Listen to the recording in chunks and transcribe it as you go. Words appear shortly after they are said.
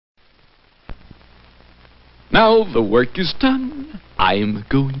Now the work is done. I'm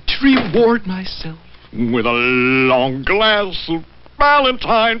going to reward myself with a long glass of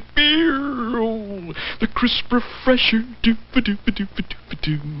Ballantine beer. Oh, the crisp refresher.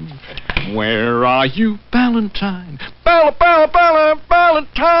 Doo-ba-doo-ba-doo-ba-doo-ba-doo. Where are you, Ballantine? Ballantine.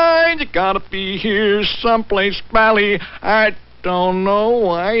 You gotta be here someplace, Bally. I don't know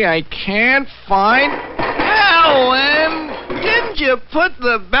why I can't find... Alan, didn't you put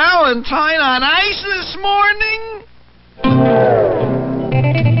the Ballantine on ice this morning?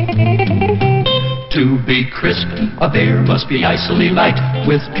 To be crisp, a beer must be icily light,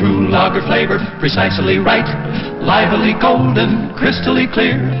 with true lager flavor, precisely right. Lively golden, crystally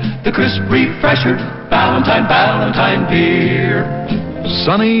clear, the crisp refresher, Ballantine beer.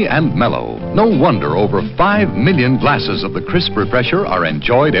 Sunny and mellow. No wonder over 5 million glasses of the crisp refresher are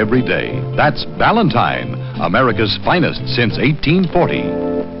enjoyed every day. That's Ballantine, America's finest since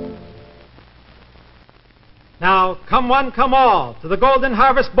 1840. Now, come one, come all, to the Golden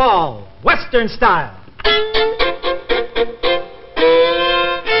Harvest Ball, Western style.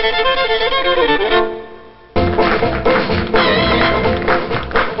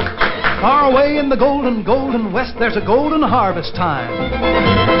 Far away in the golden, golden west, there's a golden harvest time.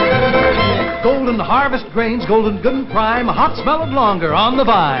 Golden harvest grains, golden good and prime, hot smelled longer on the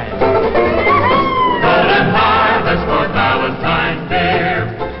vine. Golden harvest for Ballantine beer.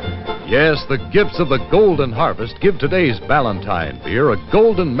 Yes, the gifts of the golden harvest give today's Ballantine beer a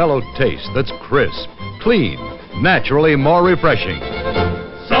golden mellow taste that's crisp, clean, naturally more refreshing.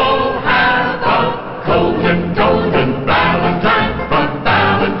 So have a golden Ballantine from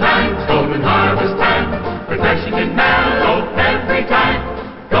Ballantine's Golden Harvest time. Refreshing and mellow every time.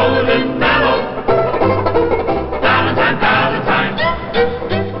 Golden mellow. Ballantine.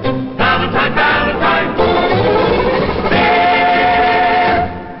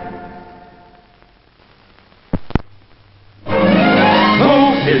 Who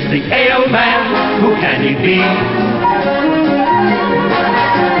is the ale man? Who can he be?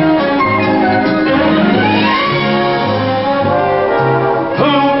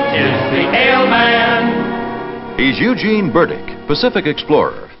 He's Eugene Burdick, Pacific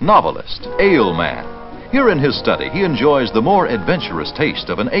explorer, novelist, ale man. Here in his study, he enjoys the more adventurous taste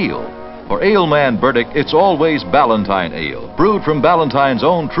of an ale. For ale man Burdick, it's always Ballantine ale, brewed from Ballantine's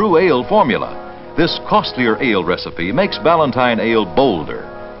own true ale formula. This costlier ale recipe makes Ballantine ale bolder,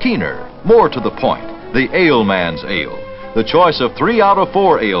 keener, more to the point. The ale man's ale. The choice of 3 out of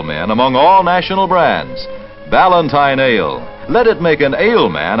 4 ale men among all national brands. Ballantine ale. Let it make an ale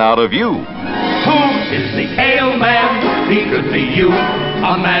man out of you. Who is the ale man? He could be you,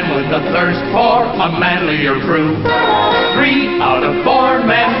 a man with a thirst for a manlier brew. 3 out of 4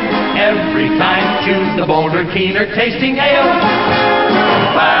 men every time choose the bolder, keener tasting ale,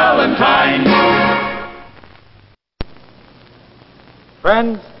 Ballantine.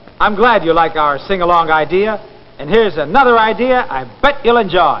 Friends, I'm glad you like our sing-along idea, and here's another idea I bet you'll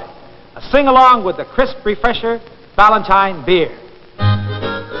enjoy. A sing-along with the crisp refresher, Ballantine beer.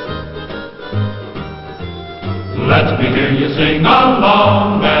 Let me hear you sing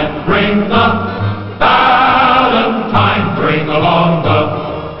along and bring the Ballantine. Bring along the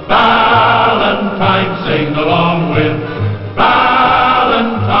Ballantine. Sing along with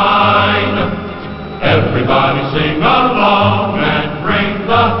Ballantine. Everybody sing along and bring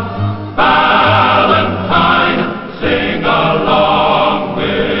the Ballantine. Sing along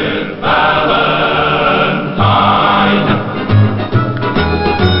with Ballantine.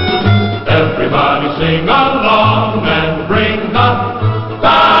 Everybody sing along and bring the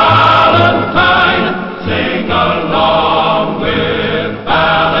Ballantine. Sing along with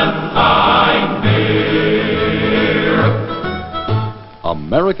Ballantine beer.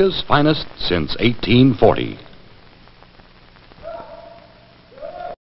 America's finest since 1840.